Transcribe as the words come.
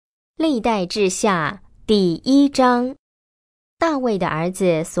历代志下第1章，大卫的儿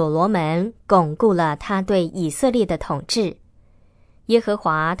子所罗门巩固了他对以色列的统治。耶和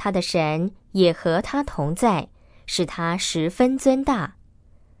华他的神也和他同在，使他十分尊大。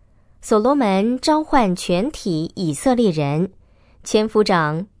所罗门召唤全体以色列人，千夫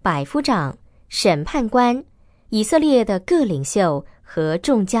长、百夫长、审判官、以色列的各领袖和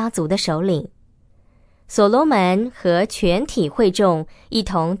众家族的首领。所罗门和全体会众一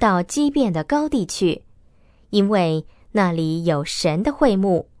同到基遍的高地去，因为那里有神的会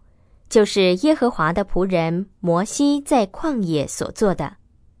幕，就是耶和华的仆人摩西在旷野所做的。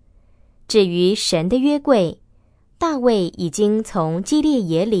至于神的约柜，大卫已经从基列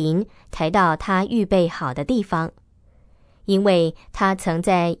耶琳抬到他预备好的地方，因为他曾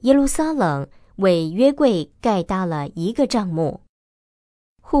在耶路撒冷为约柜盖搭了一个帐幕。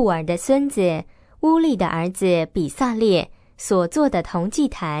户尔的孙子乌利的儿子比撒列所做的铜祭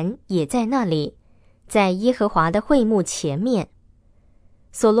坛也在那里，在耶和华的会幕前面。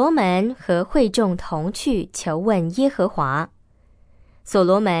所罗门和会众同去求问耶和华。所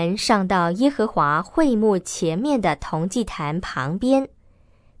罗门上到耶和华会幕前面的铜祭坛旁边，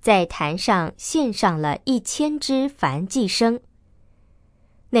在坛上献上了1000只燔祭牲。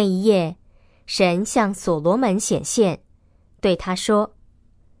那一夜，神向所罗门显现，对他说：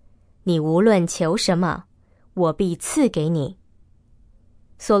你无论求什么，我必赐给你。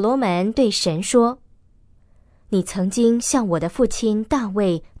所罗门对神说：你曾经向我的父亲大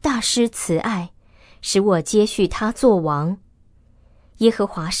卫大施慈爱，使我接续他做王。耶和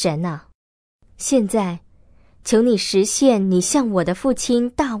华神啊，现在求你实现你向我的父亲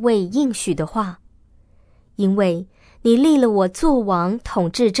大卫应许的话，因为你立了我做王，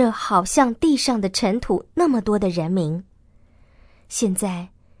统治这好像地上的尘土那么多的人民。现在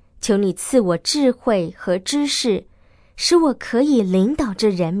求你赐我智慧和知识，使我可以领导这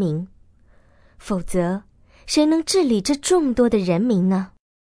人民，否则谁能治理这众多的人民呢？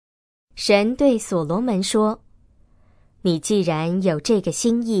神对所罗门说：你既然有这个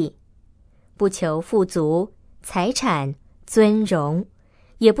心意，不求富足、财产、尊荣，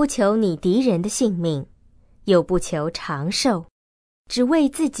也不求你敌人的性命，又不求长寿，只为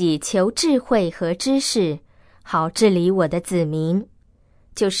自己求智慧和知识，好治理我的子民，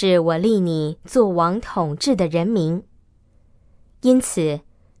就是我立你做王统治的人民。因此，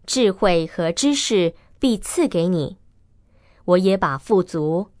智慧和知识必赐给你，我也把富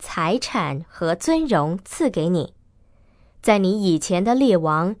足、财产和尊荣赐给你。在你以前的列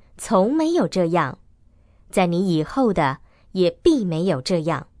王从没有这样，在你以后的也必没有这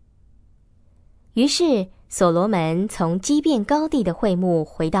样。于是所罗门从基遍高地的会幕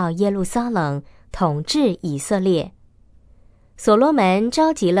回到耶路撒冷，统治以色列。所罗门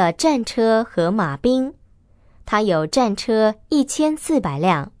召集了战车和马兵，他有战车1400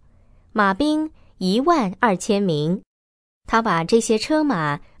辆，马兵12000名。他把这些车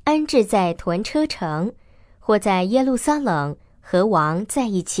马安置在屯车城，或在耶路撒冷和王在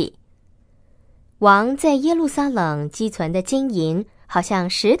一起。王在耶路撒冷积存的金银好像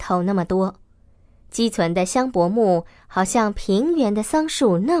石头那么多，积存的香柏木好像平原的桑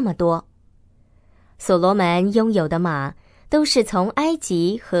树那么多。所罗门拥有的马都是从埃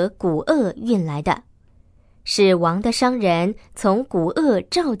及和古厄运来的，是王的商人从古厄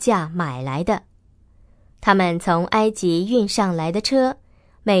照价买来的。他们从埃及运上来的车，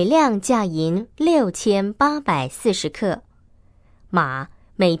每辆价银6840克，马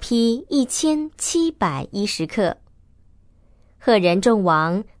每匹1710克。赫人众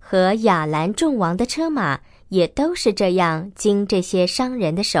王和亚兰众王的车马也都是这样经这些商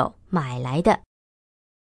人的手买来的。